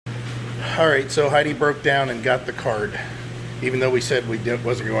Alright, so Heidi broke down and got the card, even though we said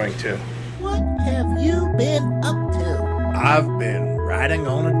wasn't going to. What have you been up to? I've been riding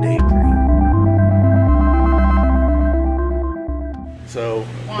on a daydream. So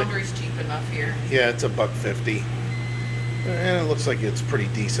laundry's cheap enough here. Yeah, it's $1.50. And it looks like it's pretty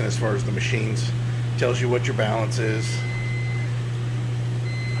decent as far as the machines. Tells you what your balance is.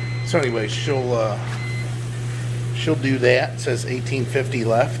 So anyway, she'll do that. It says $18.50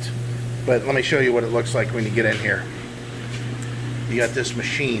 left. But let me show you what it looks like when you get in here. You got this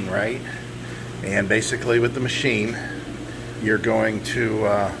machine, right? And basically with the machine, you're going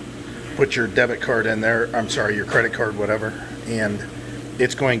to put your debit card in there. I'm sorry, your credit card, whatever. And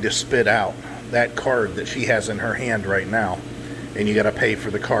it's going to spit out that card that she has in her hand right now. And you got to pay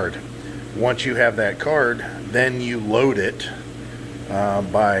for the card. Once you have that card, then you load it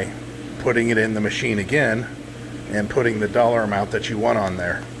by putting it in the machine again and putting the dollar amount that you want on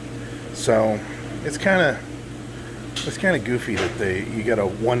there. So it's kind of goofy that you get a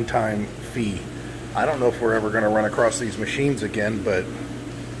one-time fee. I don't know if we're ever going to run across these machines again, but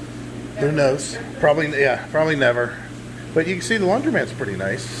who knows? Probably, yeah, probably never. But you can see the laundromat's pretty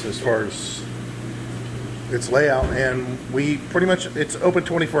nice as far as its layout, and we pretty much, it's open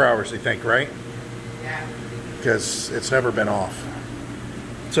 24 hours, I think, right? Yeah. Because it's never been off.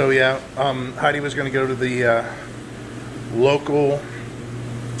 So yeah, Heidi was going to go to the local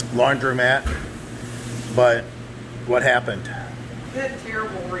laundromat, but what happened? They had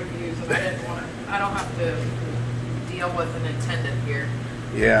terrible reviews, and I don't have to deal with an attendant here.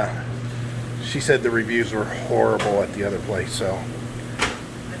 Yeah, she said the reviews were horrible at the other place. So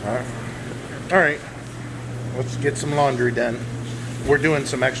all right, let's get some laundry done. We're doing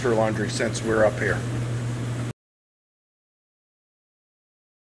some extra laundry since we're up here.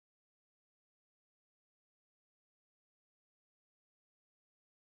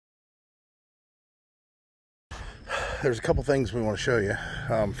 There's a couple things we want to show you.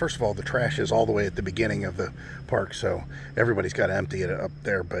 First of all, the trash is all the way at the beginning of the park, so everybody's got to empty it up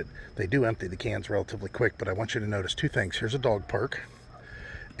there, but they do empty the cans relatively quick. But I want you to notice two things. Here's a dog park,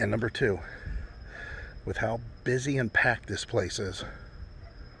 and number two, with how busy and packed this place is,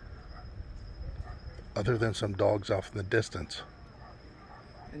 other than some dogs off in the distance.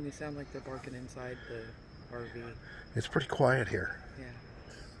 And they sound like they're barking inside the RV. It's pretty quiet here.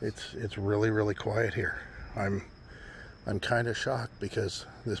 Yeah. It's really, really quiet here. I'm kind of shocked because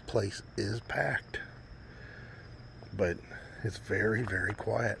this place is packed, but it's very, very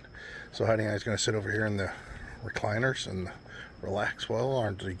quiet. So Heidi and I is going to sit over here in the recliners and relax while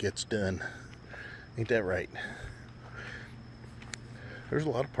laundry gets done. Ain't that right? There's a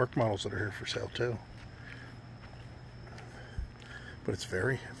lot of park models that are here for sale too, but it's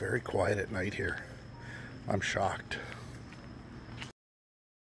very, very quiet at night here. I'm shocked.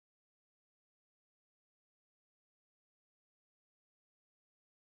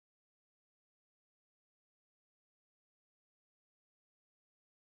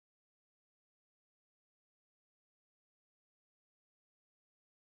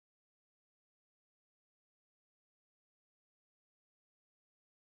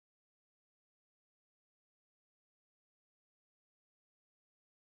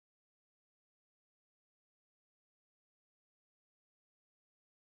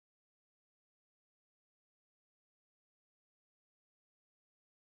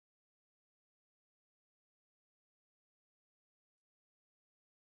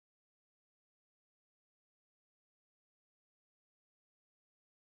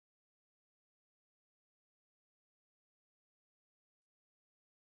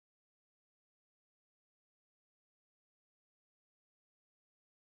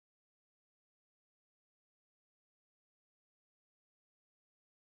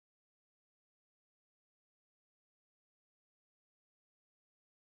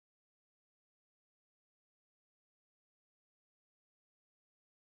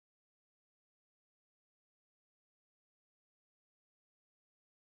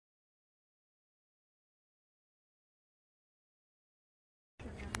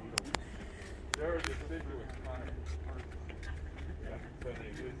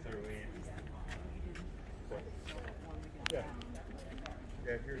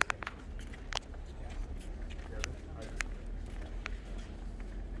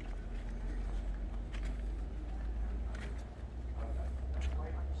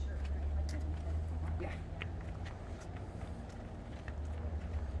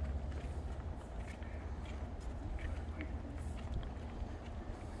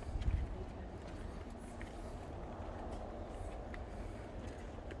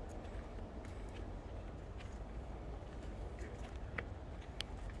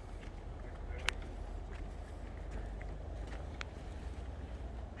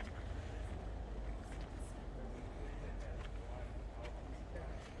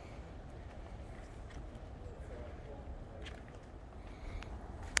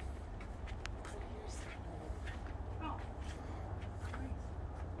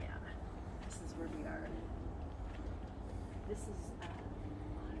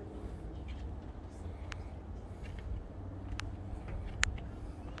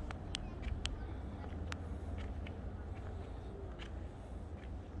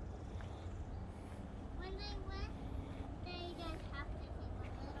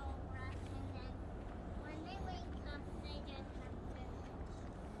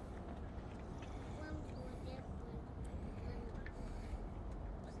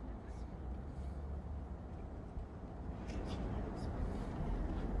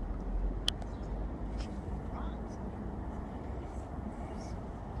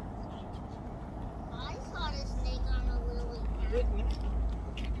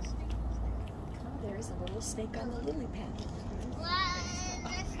 a little snake on the lily pad. Well,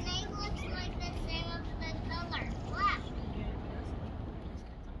 the snake looks like the same of the color. Black.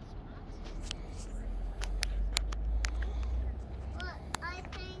 Look, I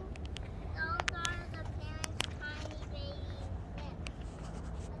think those are the parents' tiny baby fish.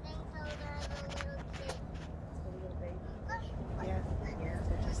 I think those are the little kids. The little baby. Yeah,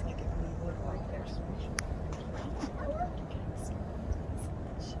 they're just like if we look like they're special.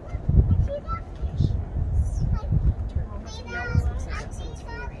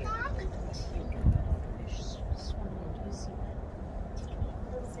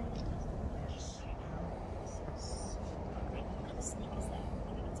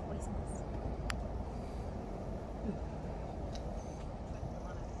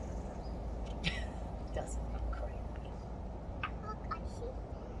 Doesn't look crazy. Look, I see.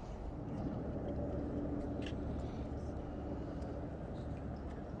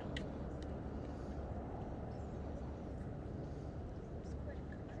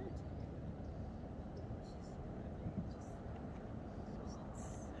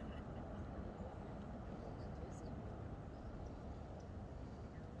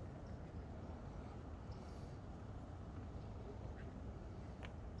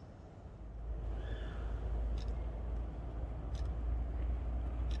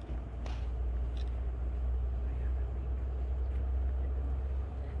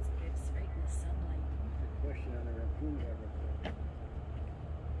 It's right in the sunlight. Question on the raccoon ever.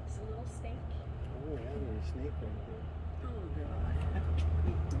 It's a little snake. Oh, yeah, there's a snake right there. Oh, God.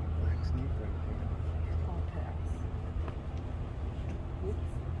 Black snake right there. All pass.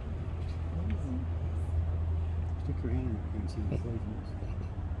 Stick your hand in there, you can see the poisonous.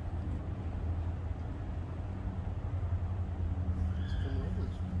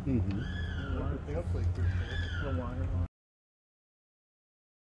 Mm-hmm. The water.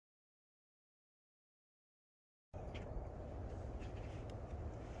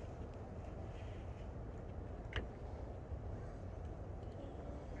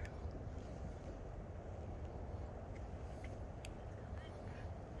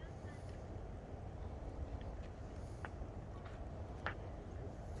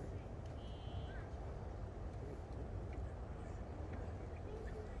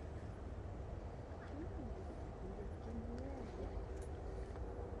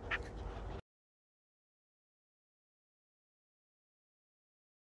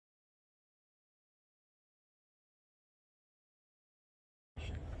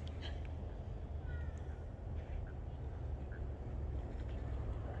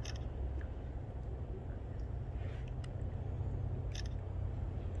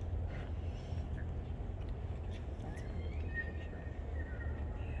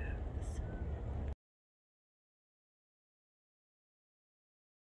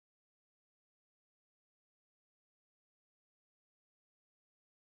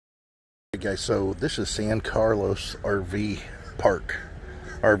 Hey guys, so this is San Carlos RV Park,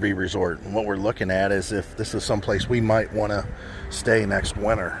 RV Resort, and what we're looking at is if this is someplace we might want to stay next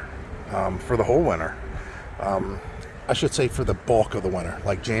winter, for the whole winter. I should say for the bulk of the winter,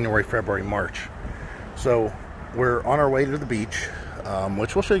 like January, February, March. So we're on our way to the beach,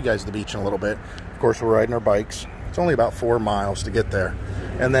 which we'll show you guys the beach in a little bit. Of course, we're riding our bikes. It's only about 4 miles to get there.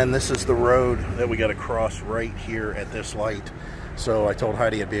 And then this is the road that we got to cross right here at this light. So I told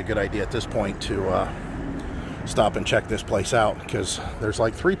Heidi it'd be a good idea at this point to stop and check this place out, because there's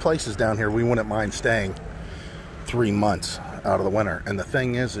like 3 places down here we wouldn't mind staying 3 months out of the winter. And the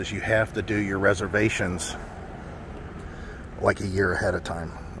thing is you have to do your reservations like a year ahead of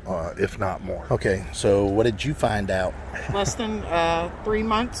time, if not more. Okay, so what did you find out? Less than 3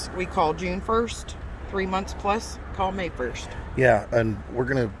 months, we call June 1st. 3 months plus, call May 1st. Yeah, and we're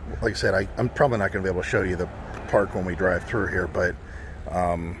gonna, like I said, I'm probably not gonna be able to show you the park when we drive through here, but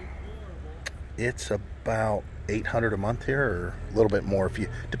it's about $800 a month here, or a little bit more, if you,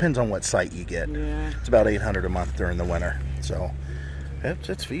 depends on what site you get. Yeah. It's about $800 a month during the winter, so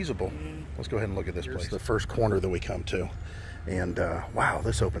it's feasible. Let's go ahead and look at this place. The first corner that we come to, and wow,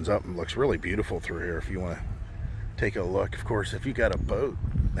 this opens up and looks really beautiful through here. If you want to take a look, of course, if you got a boat,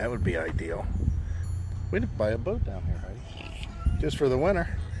 that would be ideal. We'd buy a boat down here, Heidi, just for the winter.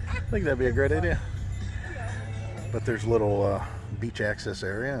 I think that'd be a great idea. But there's little beach access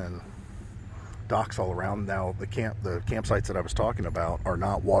area and docks all around. Now the campsites that I was talking about are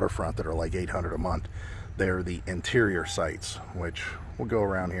not waterfront that are like $800 a month. They're the interior sites, which we'll go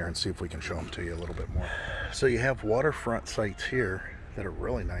around here and see if we can show them to you a little bit more. So you have waterfront sites here that are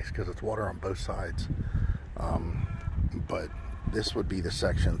really nice because it's water on both sides. But this would be the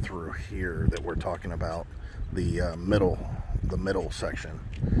section through here that we're talking about, the middle the middle section.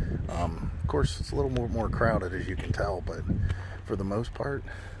 Of course, it's a little more crowded, as you can tell, but for the most part,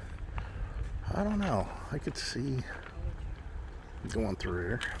 I don't know. I could see going through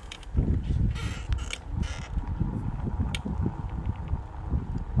here.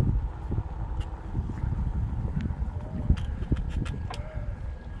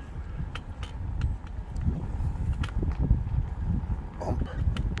 Bump.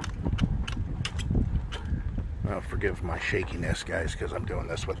 Oh, forgive my shakiness, guys, because I'm doing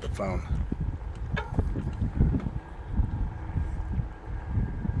this with the phone.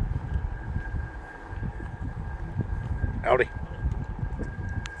 Howdy.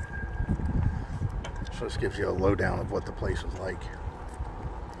 So this gives you a lowdown of what the place is like.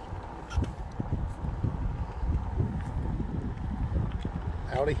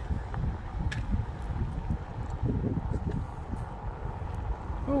 Howdy.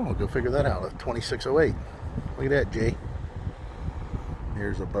 Oh, we'll go figure that out at 2608. Look at that, Jay.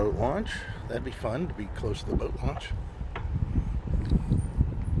 Here's a boat launch. That'd be fun to be close to the boat launch.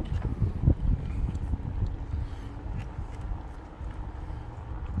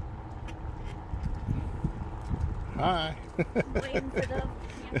 Hi. Waiting for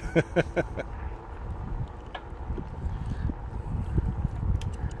the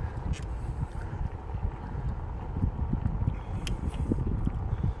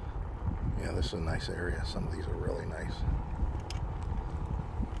Yeah, this is a nice area. Some of these are really nice.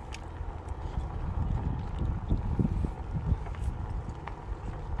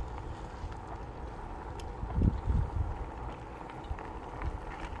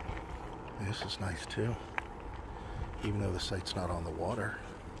 This is nice too. Even though the site's not on the water.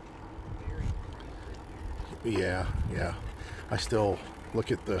 Yeah. I still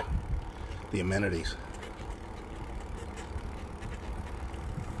look at the amenities.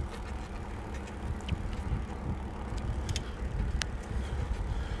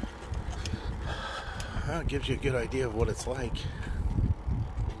 Well, it gives you a good idea of what it's like.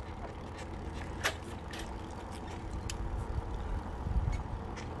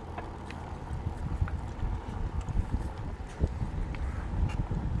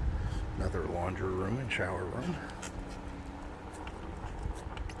 Another laundry room and shower room.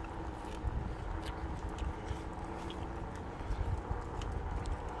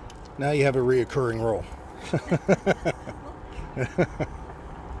 Now you have a reoccurring role.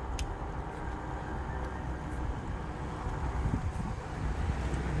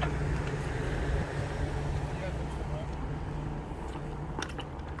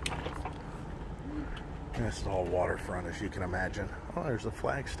 This is all waterfront, as you can imagine. Oh, there's a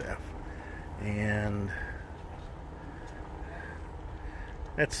Flagstaff. And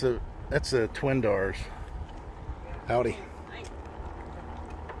that's a Twin Dars. Howdy.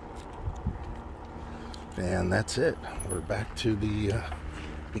 And that's it. We're back to the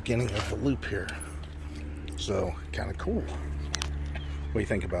beginning of the loop here. So, kind of cool. What do you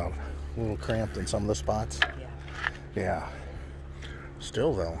think about it? A little cramped in some of the spots? Yeah.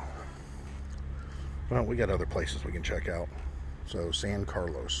 Still, though. Well, we got other places we can check out. So, San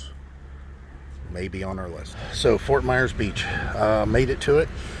Carlos may be on our list. So, Fort Myers Beach. Made it to it.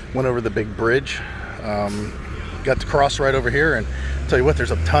 Went over the big bridge. Got to cross right over here. And I'll tell you what,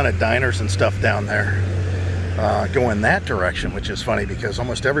 there's a ton of diners and stuff down there. Going that direction, which is funny because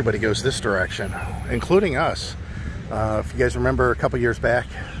almost everybody goes this direction, including us. If you guys remember a couple years back,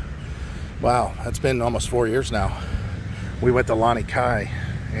 wow, that's been almost 4 years now, we went to Lani Kai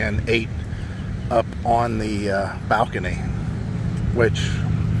and ate up on the balcony, which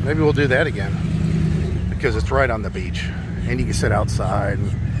maybe we'll do that again because it's right on the beach and you can sit outside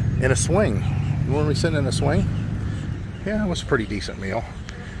in a swing. When we sit in a swing, yeah, it was a pretty decent meal.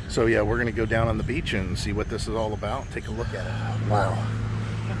 So yeah, we're gonna go down on the beach and see what this is all about. Take a look at it. Wow.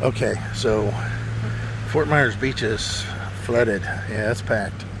 Okay, so Fort Myers Beach is flooded. Yeah, it's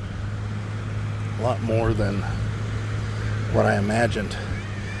packed. A lot more than what I imagined.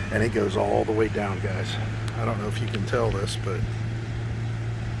 And it goes all the way down, guys. I don't know if you can tell this, but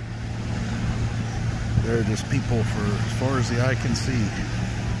there are just people for as far as the eye can see.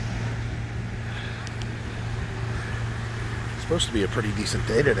 Supposed to be a pretty decent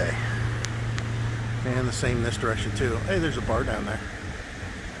day today. And the same this direction too. Hey, there's a bar down there.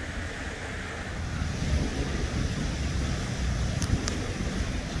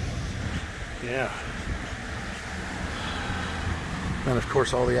 Yeah. And of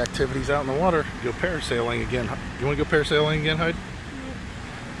course all the activities out in the water. Go parasailing again. You want to go parasailing again, Heidi?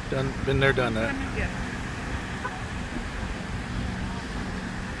 Done, been there, done that. Yeah.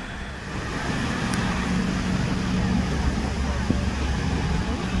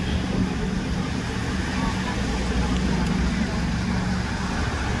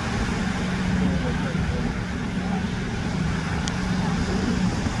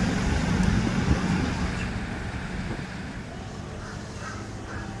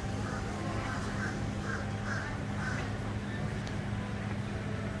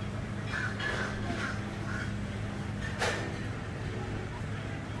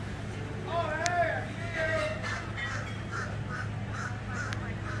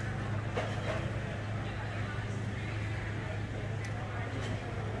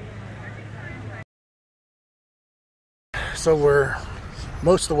 so we're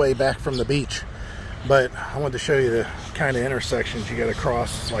most of the way back from the beach, but I wanted to show you the kind of intersections you got to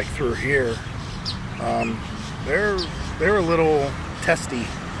cross, like through here. They're a little testy.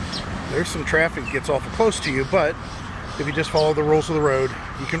 There's some traffic that gets awful close to you, but if you just follow the rules of the road,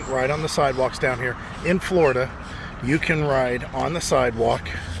 you can ride on the sidewalks down here. In Florida, you can ride on the sidewalk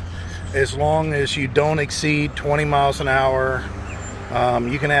as long as you don't exceed 20 miles an hour.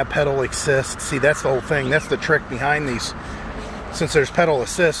 You can have pedal assist. See, that's the whole thing. That's the trick behind these. Since there's pedal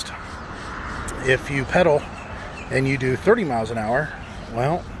assist, if you pedal and you do 30 miles an hour,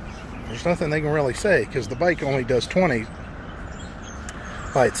 well, there's nothing they can really say, because the bike only does 20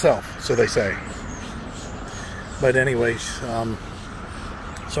 by itself, so they say. But anyways, some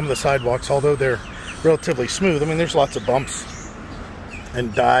of the sidewalks, although they're relatively smooth, I mean, there's lots of bumps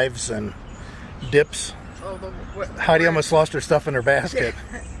and dives and dips. Heidi almost lost her stuff in her basket.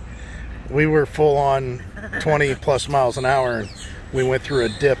 We were full on 20 plus miles an hour, and we went through a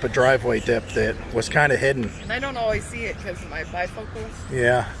dip, a driveway dip that was kind of hidden. And I don't always see it because of my bifocals.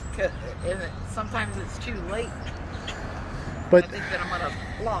 Yeah. Sometimes it's too late. But I think that I'm gonna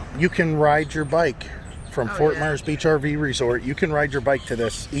block. you can ride your bike from Fort yeah. Myers Beach RV Resort. You can ride your bike to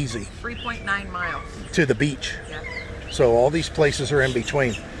this easy. 3.9 miles. To the beach. Yeah. So all these places are in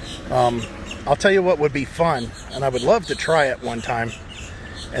between. I'll tell you what would be fun, and I would love to try it one time,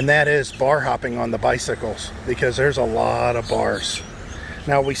 and that is bar hopping on the bicycles, because there's a lot of bars.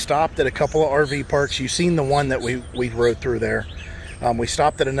 Now, we stopped at a couple of RV parks. You've seen the one that we rode through there. We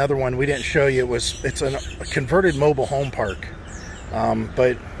stopped at another one we didn't show you. It's a converted mobile home park,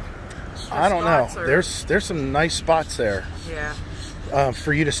 but I don't know. There's some nice spots there. Yeah.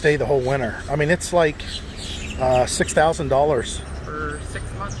 For you to stay the whole winter. I mean, it's like $6,000 For 6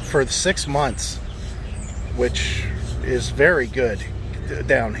 months. for 6 months, which is very good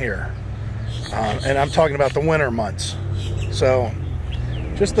down here. And I'm talking about the winter months. So,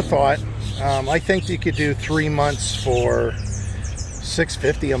 just a thought. I think you could do 3 months for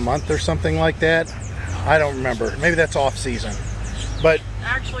 $650 a month or something like that. I don't remember. Maybe that's off season. But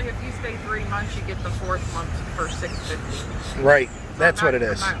Actually, if you stay 3 months, you get the 4th month for $650. right, that's what it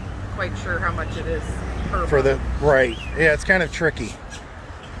is. I'm not quite sure how much it is per For the month. right, yeah, it's kind of tricky.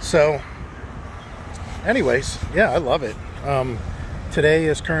 So, anyways, yeah, I love it. Today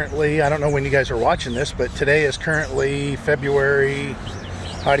is currently, I don't know when you guys are watching this, but today is currently February.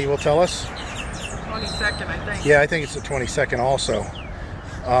 Heidi will tell us. 22nd, I think. Yeah, I think it's the 22nd also.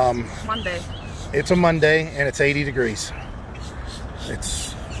 Monday. It's a Monday, and it's 80 degrees.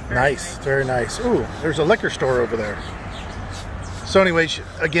 It's nice, very nice. Ooh, there's a liquor store over there. So anyways,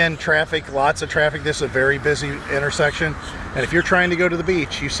 again, traffic, lots of traffic. This is a very busy intersection. And if you're trying to go to the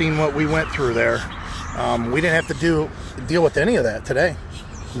beach, you've seen what we went through there. We didn't have to deal with any of that today.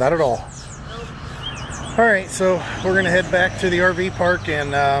 Not at all. All right, so we're going to head back to the RV park,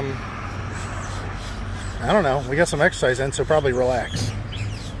 and I don't know. We got some exercise in, so probably relax.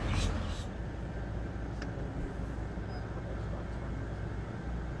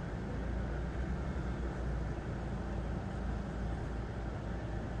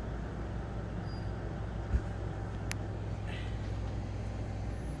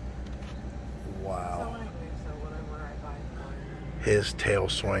 Wow. His tail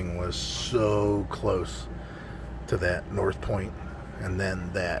swing was so close to that north point, and then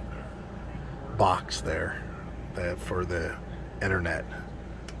that box there for the internet,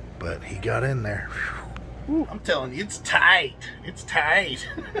 but he got in there. Whew. I'm telling you, it's tight. It's tight.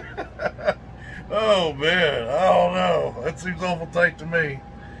 Oh man, I don't know. That seems awful tight to me.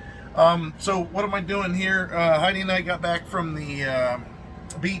 So what am I doing here? Heidi and I got back from the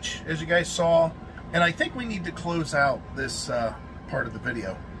beach, as you guys saw, and I think we need to close out this part of the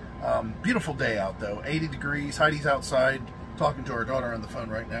video. Beautiful day out though, 80 degrees. Heidi's outside talking to our daughter on the phone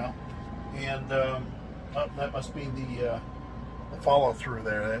right now, and oh, that must be the follow through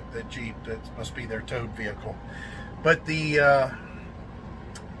there, that Jeep. That must be their towed vehicle. But the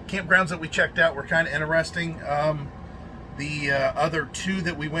campgrounds that we checked out were kind of interesting. The other two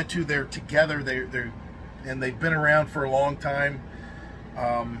that we went to, they're together. And they've been around for a long time.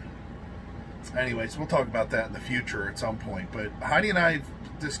 Anyways, we'll talk about that in the future at some point. But Heidi and I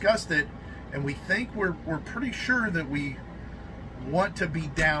discussed it, and we think we're pretty sure that we want to be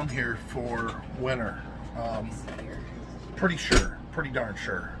down here for winter. Pretty sure, pretty darn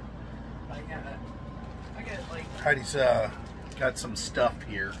sure. I got like Heidi's got some stuff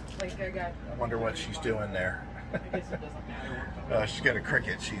here. I Wonder what she's doing there. guess it doesn't matter. She's got a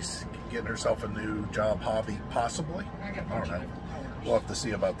cricket. She's getting herself a new job, hobby, possibly. I don't know. We'll have to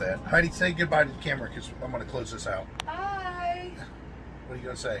see about that. Heidi, say goodbye to the camera, because I'm going to close this out. Bye. What are you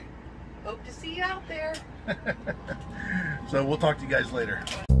going to say? Hope to see you out there. So we'll talk to you guys later.